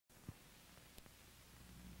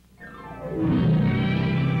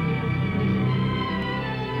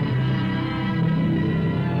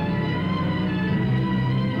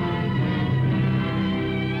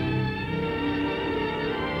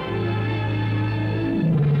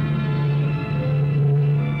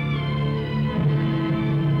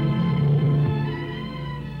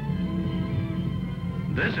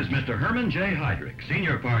This is Mr. Herman J. Heidrich,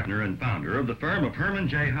 senior partner and founder of the firm of Herman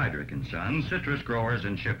J. Heidrich Sons, citrus growers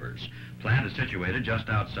and shippers. Plant is situated just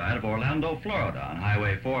outside of Orlando, Florida, on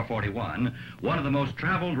Highway 441, one of the most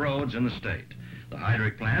traveled roads in the state. The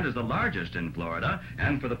Heidrich plant is the largest in Florida,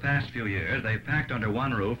 and for the past few years, they've packed under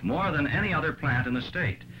one roof more than any other plant in the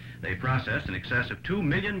state. They processed in excess of 2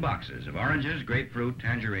 million boxes of oranges, grapefruit,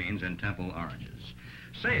 tangerines, and temple oranges.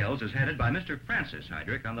 Sales is headed by Mr. Francis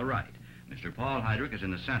Heidrich on the right. Mr. Paul Heidrich is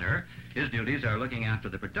in the center. His duties are looking after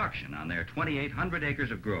the production on their 2,800 acres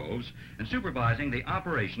of groves and supervising the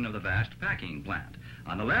operation of the vast packing plant.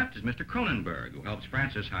 On the left is Mr. Cronenberg, who helps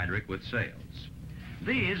Francis Heidrich with sales.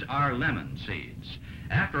 These are lemon seeds.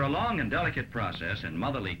 After a long and delicate process and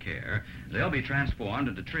motherly care, they'll be transformed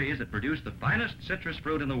into trees that produce the finest citrus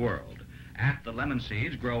fruit in the world. After the lemon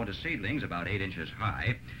seeds grow into seedlings about 8 inches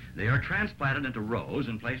high, they are transplanted into rows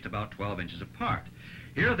and placed about 12 inches apart.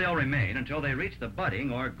 Here they'll remain until they reach the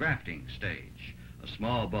budding or grafting stage. A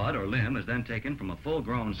small bud or limb is then taken from a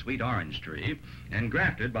full-grown sweet orange tree and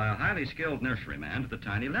grafted by a highly skilled nurseryman to the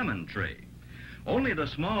tiny lemon tree. Only the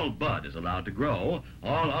small bud is allowed to grow.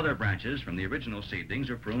 All other branches from the original seedlings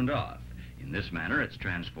are pruned off. In this manner, it's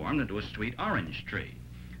transformed into a sweet orange tree.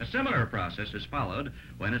 A similar process is followed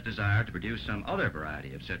when it's desired to produce some other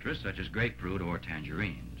variety of citrus, such as grapefruit or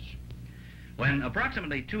tangerines. When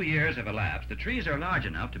approximately 2 years have elapsed, the trees are large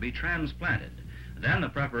enough to be transplanted. Then the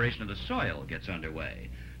preparation of the soil gets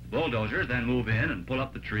underway. The bulldozers then move in and pull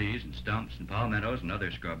up the trees and stumps and palmettos and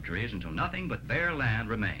other scrub trees until nothing but bare land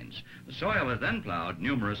remains. The soil is then plowed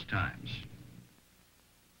numerous times.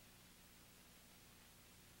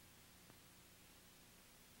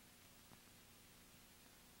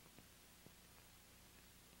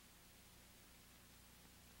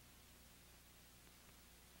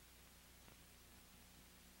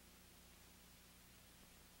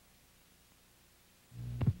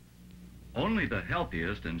 Only the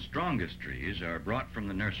healthiest and strongest trees are brought from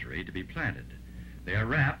the nursery to be planted. They are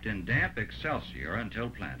wrapped in damp excelsior until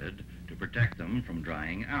planted to protect them from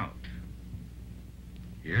drying out.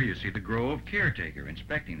 Here you see the grove caretaker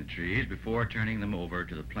inspecting the trees before turning them over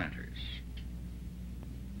to the planters.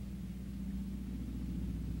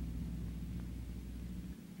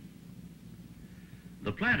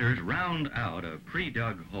 The planters round out a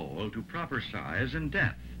pre-dug hole to proper size and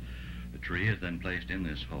depth. The tree is then placed in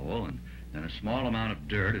this hole, and then a small amount of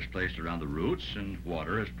dirt is placed around the roots and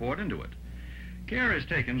water is poured into it. Care is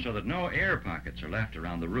taken so that no air pockets are left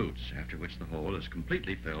around the roots, after which the hole is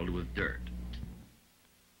completely filled with dirt.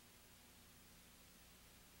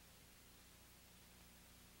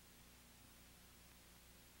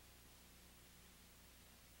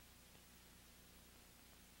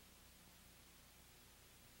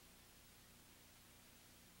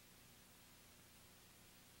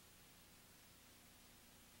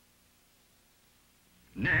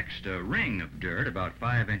 Next, a ring of dirt about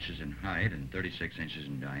 5 inches in height and 36 inches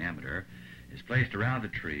in diameter is placed around the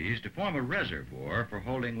trees to form a reservoir for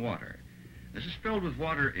holding water. This is filled with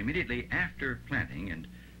water immediately after planting and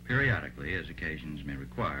periodically, as occasions may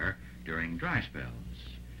require, during dry spells.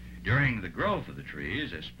 During the growth of the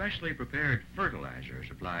trees, a specially prepared fertilizer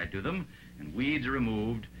is applied to them and weeds are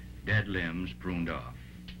removed, dead limbs pruned off.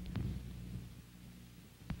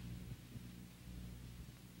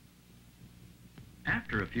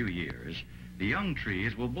 After a few years, the young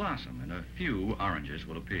trees will blossom and a few oranges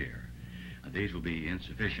will appear. These will be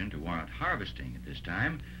insufficient to warrant harvesting at this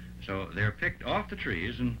time, so they're picked off the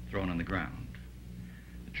trees and thrown on the ground.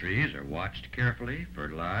 The trees are watched carefully,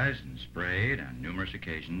 fertilized, and sprayed on numerous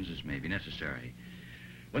occasions as may be necessary.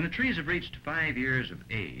 When the trees have reached 5 years of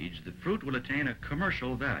age, the fruit will attain a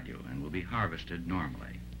commercial value and will be harvested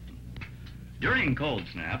normally. During cold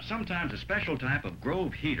snaps, sometimes a special type of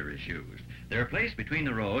grove heater is used. They're placed between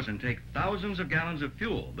the rows and take thousands of gallons of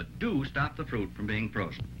fuel, but do stop the fruit from being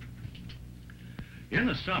frozen. In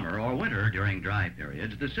the summer or winter during dry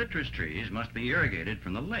periods, the citrus trees must be irrigated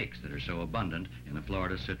from the lakes that are so abundant in the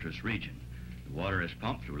Florida citrus region. The water is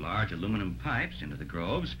pumped through large aluminum pipes into the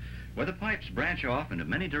groves, where the pipes branch off into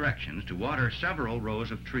many directions to water several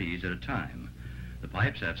rows of trees at a time. The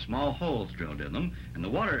pipes have small holes drilled in them, and the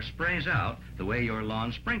water sprays out the way your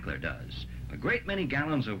lawn sprinkler does. A great many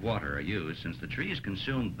gallons of water are used since the trees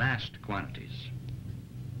consume vast quantities.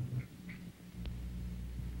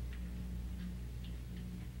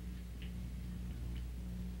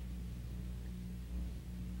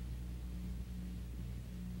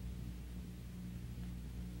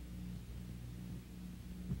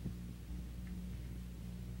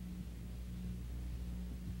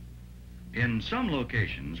 In some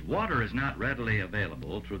locations, water is not readily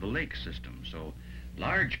available through the lake system, so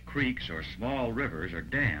Large creeks or small rivers are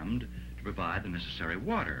dammed to provide the necessary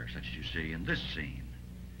water, such as you see in this scene.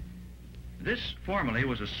 This formerly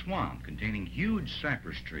was a swamp containing huge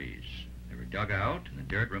cypress trees. They were dug out and the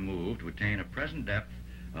dirt removed to attain a present depth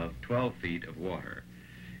of 12 feet of water.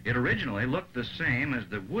 It originally looked the same as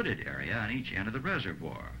the wooded area on each end of the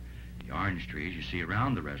reservoir. The orange trees you see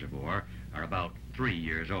around the reservoir are about 3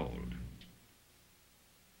 years old.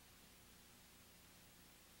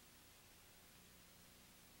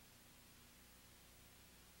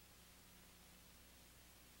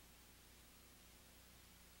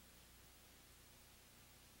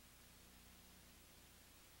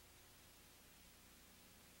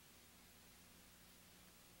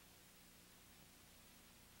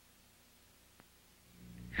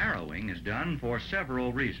 Harrowing is done for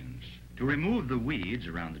several reasons: to remove the weeds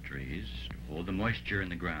around the trees, to hold the moisture in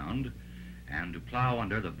the ground, and to plow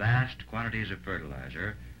under the vast quantities of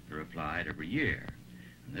fertilizer that are applied every year.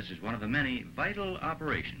 And this is one of the many vital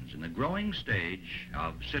operations in the growing stage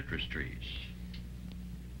of citrus trees.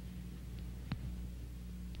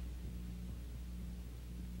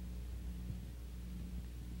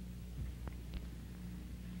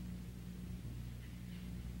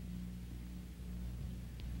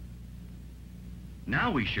 Now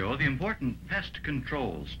we show the important pest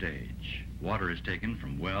control stage. Water is taken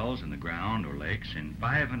from wells in the ground or lakes in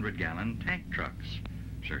 500-gallon tank trucks.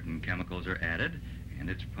 Certain chemicals are added, and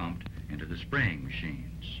it's pumped into the spraying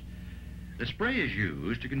machines. The spray is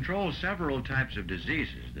used to control several types of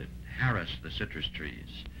diseases that harass the citrus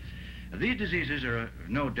trees. These diseases are of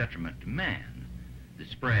no detriment to man. The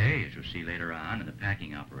spray, as you'll see later on in the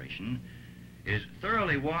packing operation, is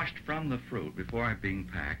thoroughly washed from the fruit before being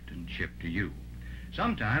packed and shipped to you.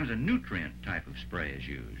 Sometimes a nutrient type of spray is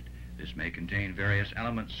used. This may contain various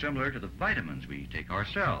elements similar to the vitamins we take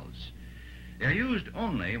ourselves. They are used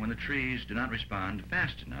only when the trees do not respond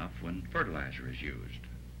fast enough when fertilizer is used.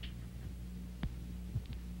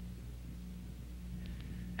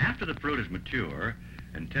 After the fruit is mature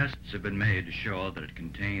and tests have been made to show that it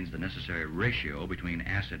contains the necessary ratio between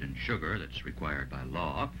acid and sugar that's required by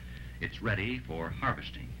law, it's ready for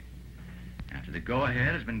harvesting. After the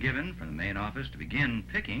go-ahead has been given from the main office to begin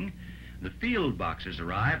picking, the field boxes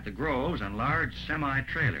arrive at the groves on large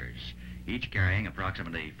semi-trailers, each carrying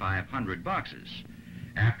approximately 500 boxes.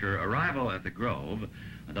 After arrival at the grove,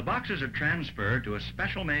 the boxes are transferred to a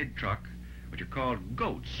special-made truck, which are called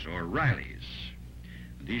goats or Rileys.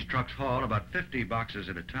 These trucks haul about 50 boxes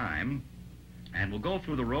at a time and will go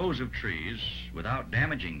through the rows of trees without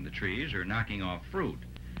damaging the trees or knocking off fruit.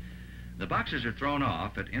 The boxes are thrown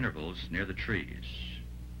off at intervals near the trees.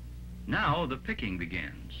 Now the picking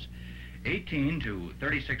begins. 18 to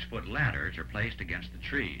 36-foot ladders are placed against the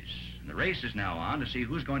trees. And the race is now on to see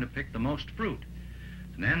who's going to pick the most fruit.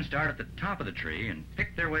 The men start at the top of the tree and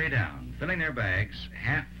pick their way down, filling their bags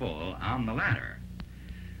half full on the ladder.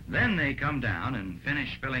 Then they come down and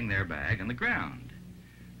finish filling their bag on the ground.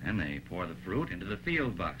 Then they pour the fruit into the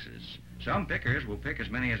field boxes. Some pickers will pick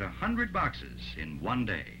as many as 100 boxes in one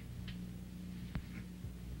day.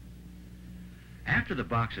 After the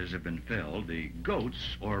boxes have been filled, the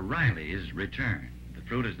goats or Rileys return. The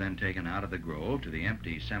fruit is then taken out of the grove to the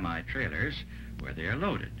empty semi-trailers where they are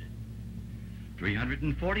loaded.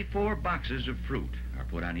 344 boxes of fruit are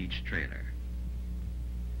put on each trailer.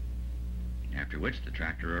 After which the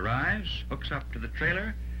tractor arrives, hooks up to the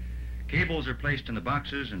trailer, cables are placed in the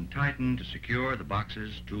boxes and tightened to secure the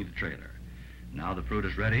boxes to the trailer. Now the fruit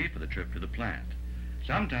is ready for the trip to the plant.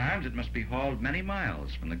 Sometimes it must be hauled many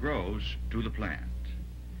miles from the groves to the plant.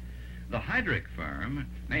 The Heidrich firm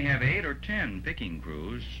may have 8 or 10 picking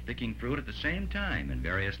crews picking fruit at the same time in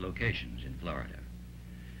various locations in Florida.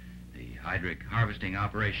 The Heidrich harvesting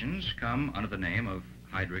operations come under the name of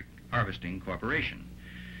Heidrich Harvesting Corporation.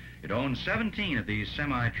 It owns 17 of these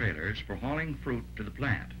semi-trailers for hauling fruit to the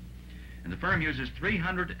plant. And the firm uses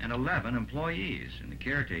 311 employees in the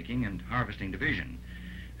caretaking and harvesting division.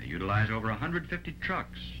 They utilize over 150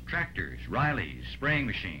 trucks, tractors, Rileys, spraying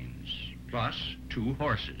machines, plus 2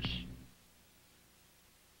 horses.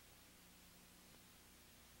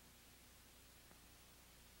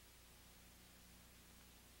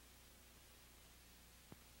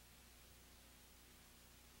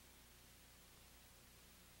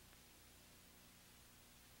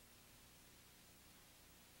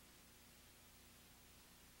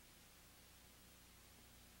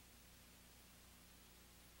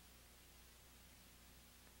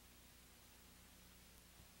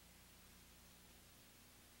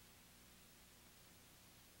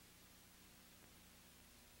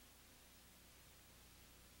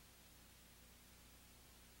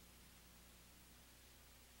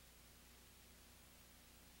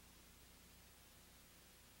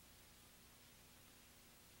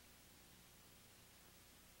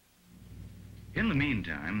 In the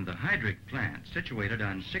meantime, the Heidrich plant, situated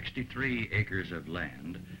on 63 acres of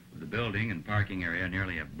land, with the building and parking area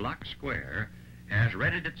nearly a block square, has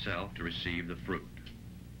readied itself to receive the fruit.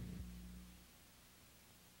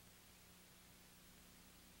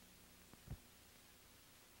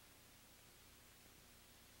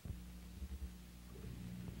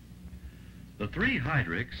 The three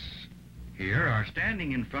Heidrichs here are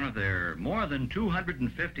standing in front of their more than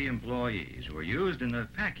 250 employees who are used in the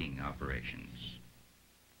packing operations.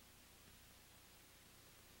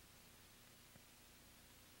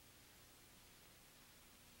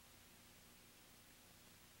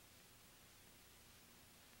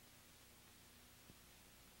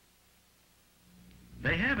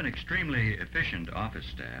 They have an extremely efficient office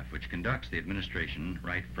staff which conducts the administration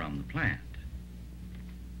right from the plant.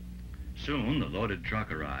 Soon the loaded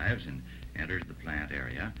truck arrives and enters the plant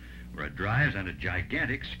area, where it drives onto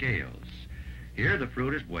gigantic scales. Here the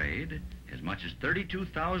fruit is weighed as much as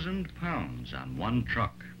 32,000 pounds on one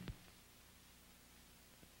truck.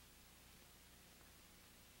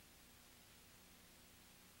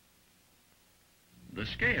 The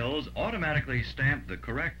scales automatically stamp the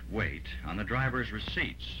correct weight on the driver's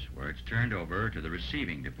receipts, where it's turned over to the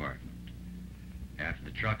receiving department. After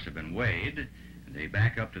the trucks have been weighed, they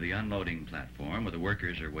back up to the unloading platform where the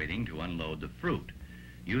workers are waiting to unload the fruit.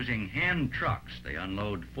 Using hand trucks, they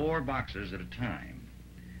unload 4 boxes at a time.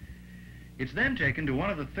 It's then taken to one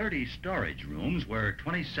of the 30 storage rooms where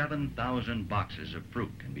 27,000 boxes of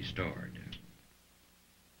fruit can be stored.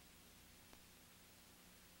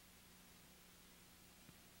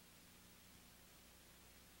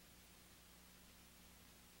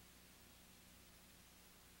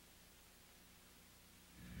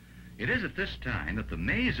 It is at this time that the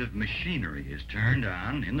maze of machinery is turned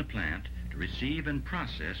on in the plant to receive and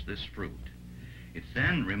process this fruit. It's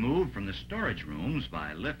then removed from the storage rooms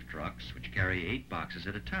by lift trucks, which carry 8 boxes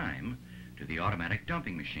at a time, to the automatic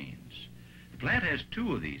dumping machines. The plant has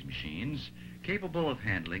 2 of these machines capable of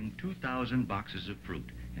handling 2,000 boxes of fruit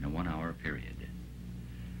in a 1-hour period.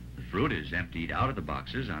 The fruit is emptied out of the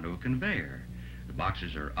boxes onto a conveyor. The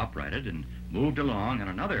boxes are uprighted and moved along on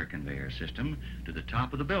another conveyor system to the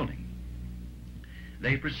top of the building.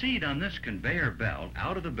 They proceed on this conveyor belt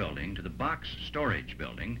out of the building to the box storage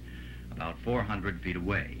building about 400 feet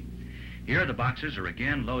away. Here the boxes are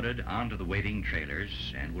again loaded onto the waiting trailers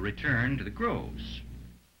and will return to the groves.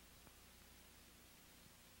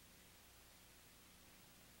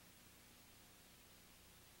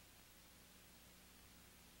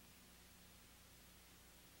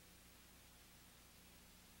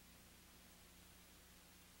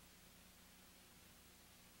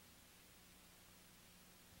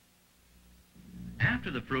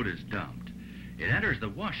 After the fruit is dumped, it enters the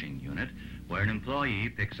washing unit where an employee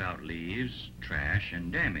picks out leaves, trash,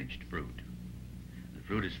 and damaged fruit. The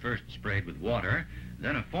fruit is first sprayed with water,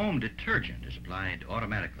 then a foam detergent is applied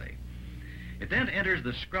automatically. It then enters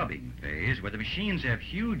the scrubbing phase where the machines have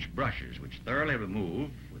huge brushes which thoroughly remove,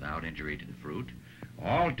 without injury to the fruit,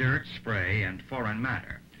 all dirt, spray, and foreign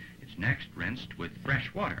matter. It's next rinsed with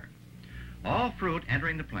fresh water. All fruit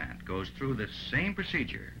entering the plant goes through this same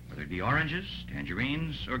procedure, whether it be oranges,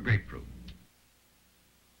 tangerines, or grapefruit.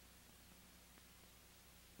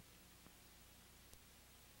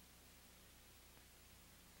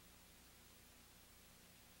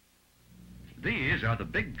 These are the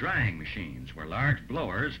big drying machines where large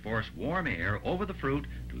blowers force warm air over the fruit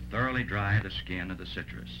to thoroughly dry the skin of the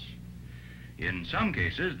citrus. In some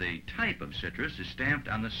cases, the type of citrus is stamped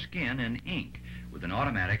on the skin in ink with an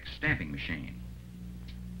automatic stamping machine.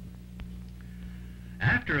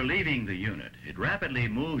 After leaving the unit, it rapidly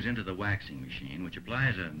moves into the waxing machine, which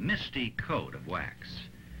applies a misty coat of wax.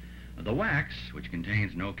 The wax, which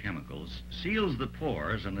contains no chemicals, seals the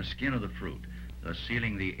pores on the skin of the fruit, thus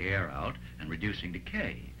sealing the air out and reducing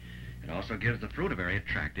decay. It also gives the fruit a very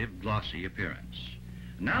attractive, glossy appearance.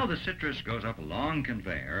 Now the citrus goes up a long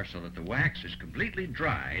conveyor so that the wax is completely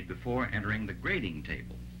dried before entering the grading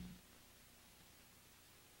table.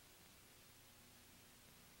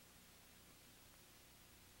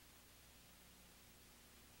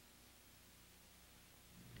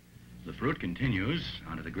 The fruit continues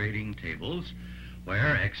onto the grading tables,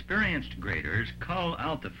 where experienced graders cull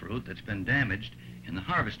out the fruit that's been damaged in the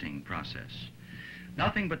harvesting process.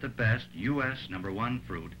 Nothing but the best U.S. #1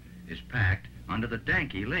 fruit is packed under the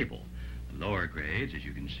Danke label. The lower grades, as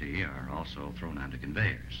you can see, are also thrown onto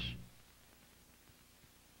conveyors.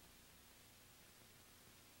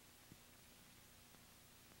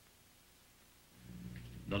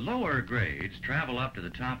 The lower grades travel up to the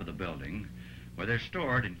top of the building, where they're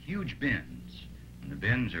stored in huge bins. When the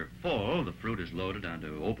bins are full, the fruit is loaded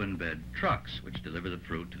onto open-bed trucks, which deliver the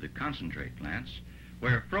fruit to the concentrate plants,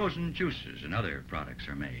 where frozen juices and other products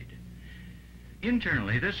are made.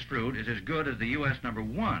 Internally, this fruit is as good as the U.S.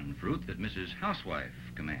 #1 fruit that Mrs. Housewife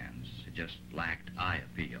commands. It just lacked eye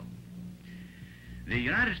appeal. The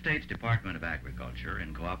United States Department of Agriculture,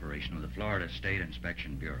 in cooperation with the Florida State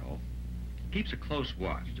Inspection Bureau, keeps a close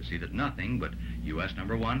watch to see that nothing but U.S.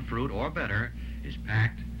 #1 fruit or better is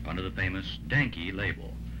packed under the famous Danke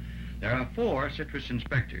label. There are 4 citrus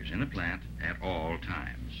inspectors in the plant at all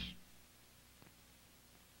times.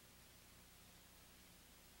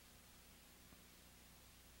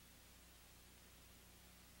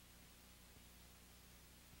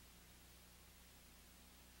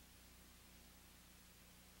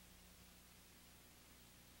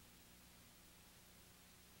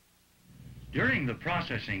 During the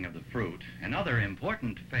processing of the fruit, another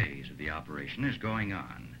important phase of the operation is going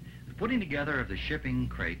on, the putting together of the shipping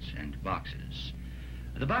crates and boxes.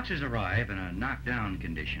 The boxes arrive in a knockdown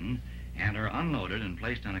condition and are unloaded and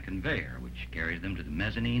placed on a conveyor which carries them to the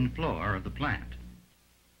mezzanine floor of the plant.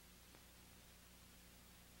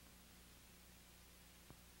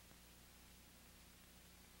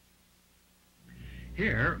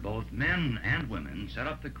 Here, both men and women set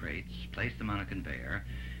up the crates, place them on a conveyor,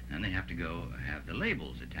 and they have to go have the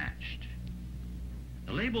labels attached.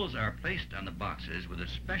 The labels are placed on the boxes with a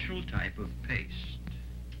special type of paste.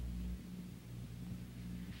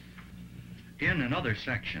 In another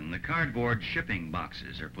section, the cardboard shipping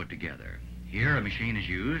boxes are put together. Here, a machine is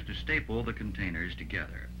used to staple the containers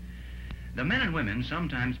together. The men and women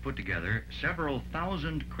sometimes put together several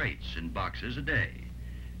thousand crates and boxes a day.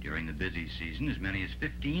 During the busy season, as many as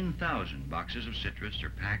 15,000 boxes of citrus are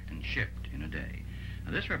packed and shipped in a day.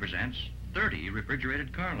 Now, this represents 30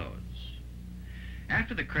 refrigerated carloads.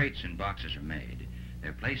 After the crates and boxes are made,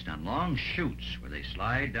 they're placed on long chutes where they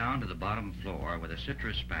slide down to the bottom floor where the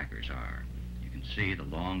citrus packers are. You can see the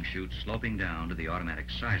long chutes sloping down to the automatic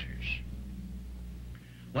sizers.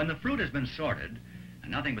 When the fruit has been sorted,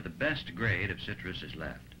 and nothing but the best grade of citrus is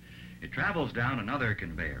left, it travels down another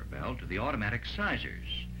conveyor belt to the automatic sizers.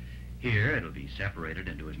 Here, it'll be separated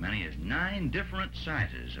into as many as 9 different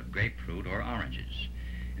sizes of grapefruit or oranges.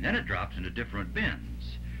 And then it drops into different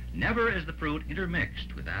bins. Never is the fruit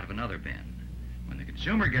intermixed with that of another bin. When the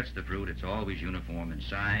consumer gets the fruit, it's always uniform in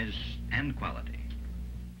size and quality.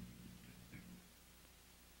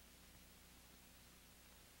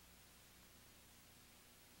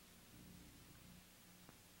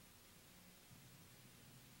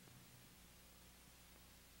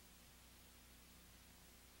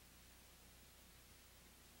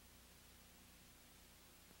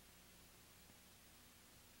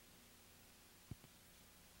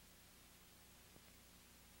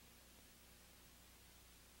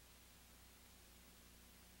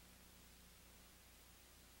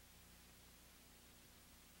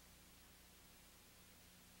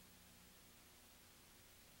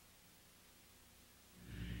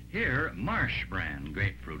 Here, Marsh brand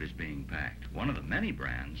grapefruit is being packed, one of the many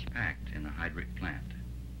brands packed in the Heidrich plant.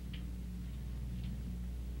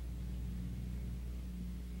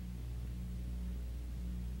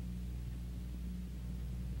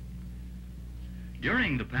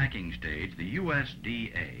 During the packing stage, the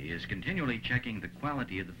USDA is continually checking the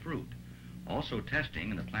quality of the fruit, also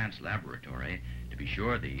testing in the plant's laboratory to be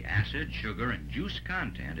sure the acid, sugar, and juice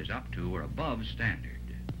content is up to or above standard.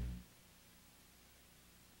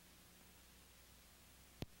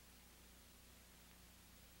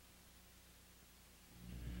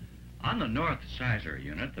 On the north sizer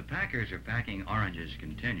unit, the packers are packing oranges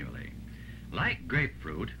continually. Like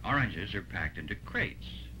grapefruit, oranges are packed into crates.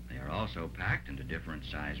 They are also packed into different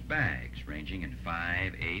size bags, ranging in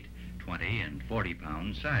 5, 8, 20, and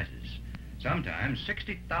 40-pound sizes. Sometimes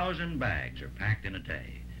 60,000 bags are packed in a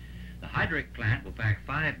day. The Heidrich plant will pack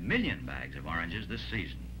 5 million bags of oranges this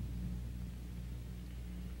season.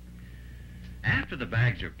 After the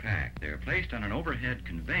bags are packed, they are placed on an overhead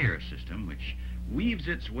conveyor system which weaves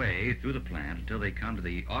its way through the plant until they come to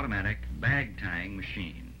the automatic bag tying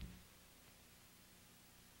machine.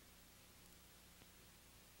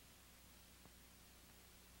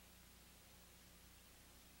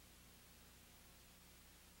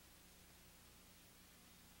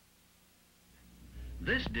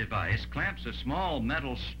 This device clamps a small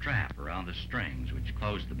metal strap around the strings which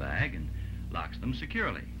close the bag and locks them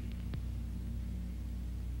securely.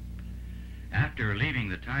 After leaving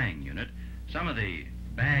the tying unit, some of the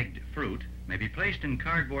bagged fruit may be placed in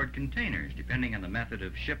cardboard containers depending on the method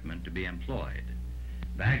of shipment to be employed.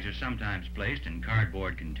 Bags are sometimes placed in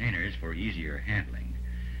cardboard containers for easier handling.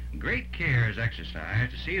 Great care is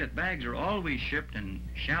exercised to see that bags are always shipped in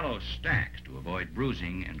shallow stacks to avoid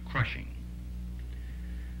bruising and crushing.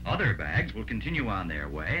 Other bags will continue on their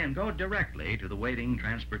way and go directly to the waiting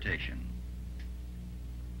transportation.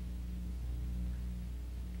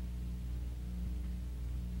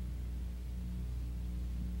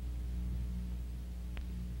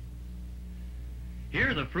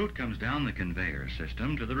 Here the fruit comes down the conveyor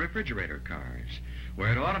system to the refrigerator cars,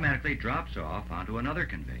 where it automatically drops off onto another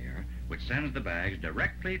conveyor, which sends the bags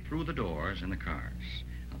directly through the doors in the cars.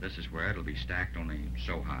 Now, this is where it'll be stacked only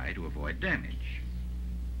so high to avoid damage.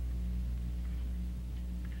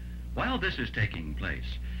 While this is taking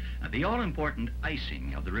place, the all-important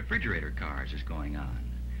icing of the refrigerator cars is going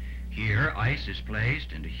on. Here, ice is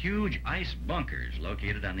placed into huge ice bunkers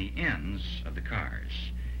located on the ends of the cars.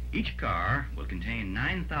 Each car will contain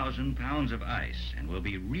 9,000 pounds of ice and will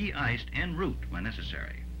be re-iced en route when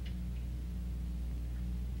necessary.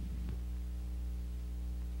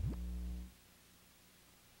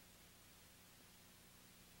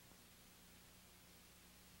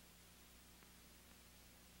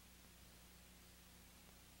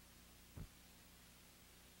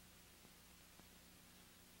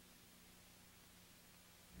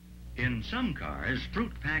 In some cars,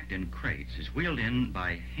 fruit packed in crates is wheeled in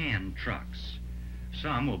by hand trucks.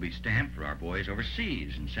 Some will be stamped for our boys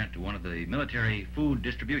overseas and sent to one of the military food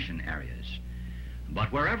distribution areas.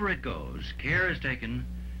 But wherever it goes, care is taken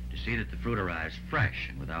to see that the fruit arrives fresh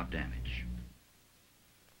and without damage.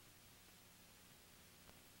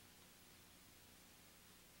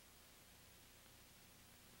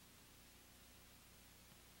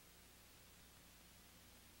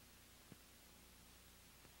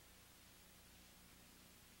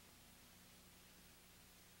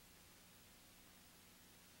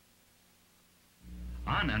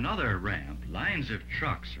 On another ramp, lines of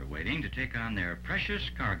trucks are waiting to take on their precious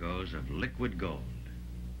cargoes of liquid gold.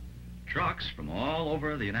 Trucks from all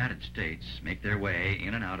over the United States make their way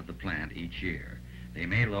in and out of the plant each year. They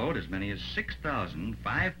may load as many as 6,000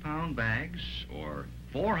 5-pound bags or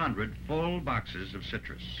 400 full boxes of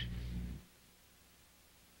citrus.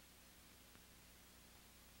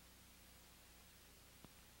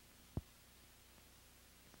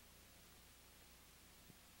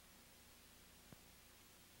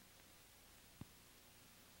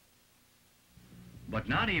 But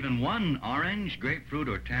not even one orange, grapefruit,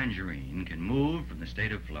 or tangerine can move from the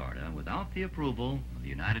state of Florida without the approval of the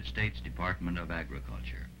United States Department of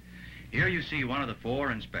Agriculture. Here you see one of the 4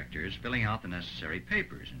 inspectors filling out the necessary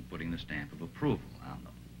papers and putting the stamp of approval on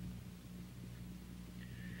them.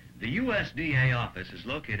 The USDA office is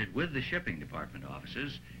located with the shipping department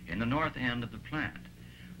offices in the north end of the plant.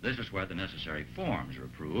 This is where the necessary forms are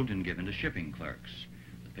approved and given to shipping clerks.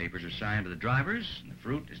 The papers are signed by the drivers, and the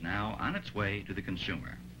fruit is now on its way to the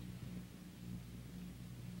consumer.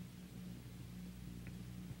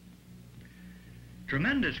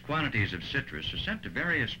 Tremendous quantities of citrus are sent to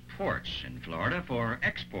various ports in Florida for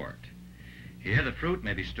export. Here, the fruit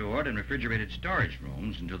may be stored in refrigerated storage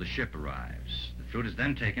rooms until the ship arrives. The fruit is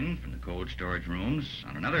then taken from the cold storage rooms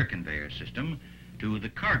on another conveyor system to the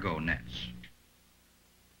cargo nets.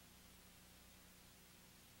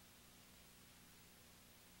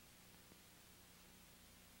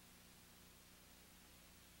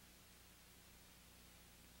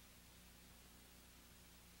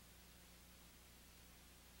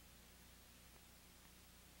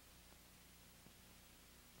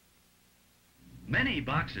 Many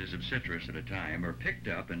boxes of citrus at a time are picked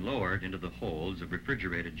up and lowered into the holds of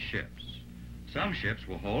refrigerated ships. Some ships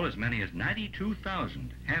will hold as many as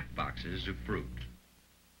 92,000 half boxes of fruit.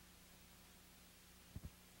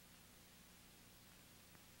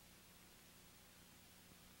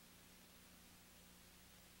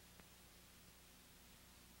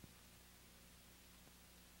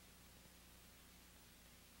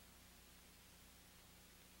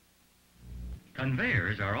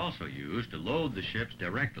 Conveyors are also used to load the ships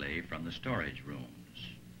directly from the storage rooms.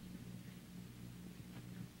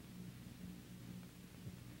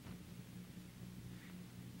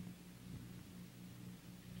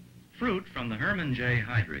 Fruit from the Herman J.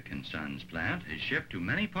 Heidrich Sons plant is shipped to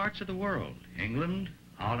many parts of the world: England,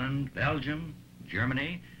 Holland, Belgium,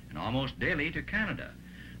 Germany, and almost daily to Canada,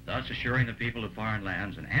 thus assuring the people of foreign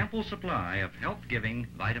lands an ample supply of health-giving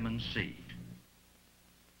vitamin C.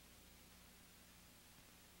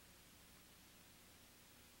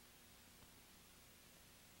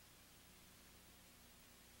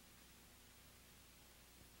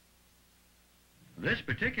 This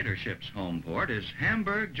particular ship's home port is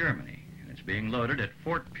Hamburg, Germany, and it's being loaded at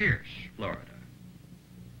Fort Pierce, Florida.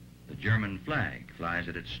 The German flag flies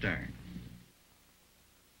at its stern.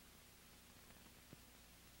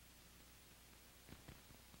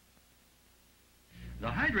 The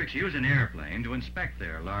Heidrichs use an airplane to inspect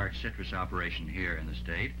their large citrus operation here in the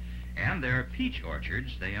state and their peach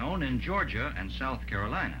orchards they own in Georgia and South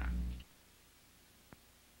Carolina.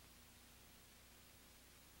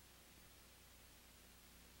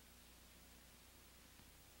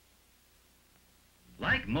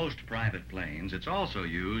 Like most private planes, it's also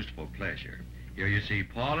used for pleasure. Here you see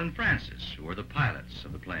Paul and Francis, who are the pilots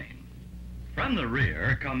of the plane. From the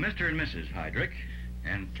rear come Mr. and Mrs. Heidrich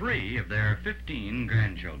and 3 of their 15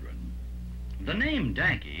 grandchildren. The name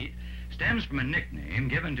Danky stems from a nickname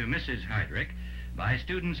given to Mrs. Heidrich by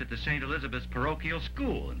students at the St. Elizabeth's Parochial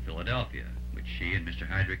School in Philadelphia, which she and Mr.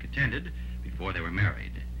 Heidrich attended before they were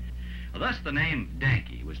married. Thus, the name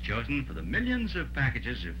Danky was chosen for the millions of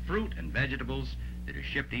packages of fruit and vegetables that are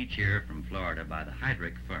shipped each year from Florida by the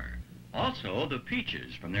Heidrich firm. Also, the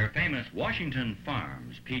peaches from their famous Washington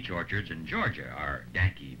Farms peach orchards in Georgia are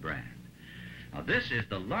Danky brand. Now, this is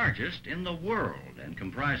the largest in the world and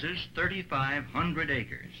comprises 3,500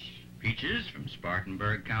 acres. Peaches from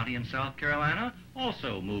Spartanburg County in South Carolina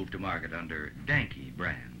also move to market under Danky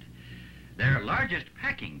brand. Their largest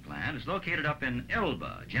packing plant is located up in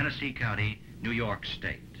Elba, Genesee County, New York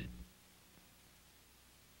State.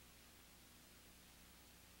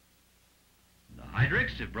 The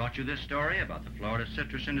Heidrichs have brought you this story about the Florida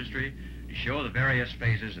citrus industry to show the various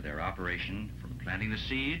phases of their operation, from planting the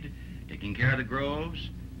seed, taking care of the groves,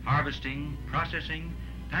 harvesting, processing,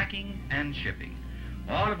 packing, and shipping,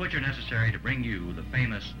 all of which are necessary to bring you the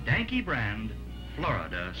famous Danky brand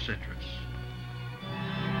Florida citrus.